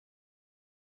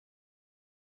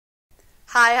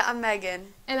Hi, I'm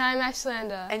Megan. And I'm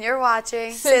Ashlanda. And you're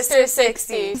watching Sister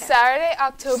 60. Saturday,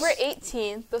 October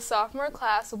 18th, the sophomore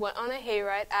class went on a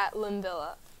hayride at Lynn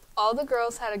Villa. All the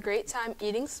girls had a great time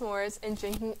eating s'mores and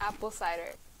drinking apple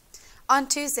cider. On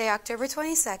Tuesday, October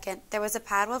 22nd, there was a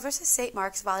Padua versus St.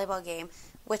 Mark's volleyball game,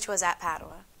 which was at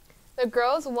Padua. The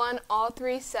girls won all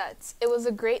 3 sets. It was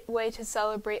a great way to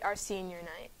celebrate our senior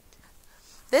night.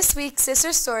 This week's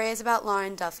Sister Story is about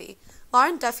Lauren Duffy.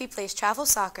 Lauren Duffy plays travel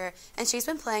soccer, and she's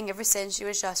been playing ever since she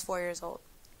was just 4 years old.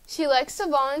 She likes to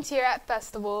volunteer at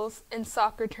festivals and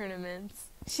soccer tournaments.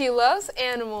 She loves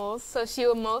animals, so she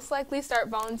will most likely start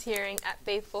volunteering at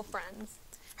Faithful Friends.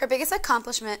 Her biggest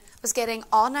accomplishment was getting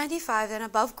all 95 and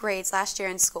above grades last year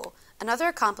in school. Another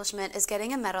accomplishment is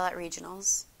getting a medal at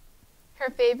regionals. Her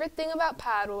favorite thing about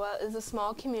Padua is the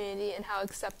small community and how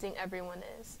accepting everyone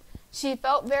is. She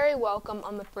felt very welcome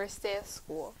on the first day of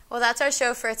school. Well, that's our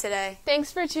show for today.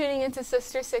 Thanks for tuning into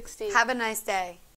Sister 60. Have a nice day.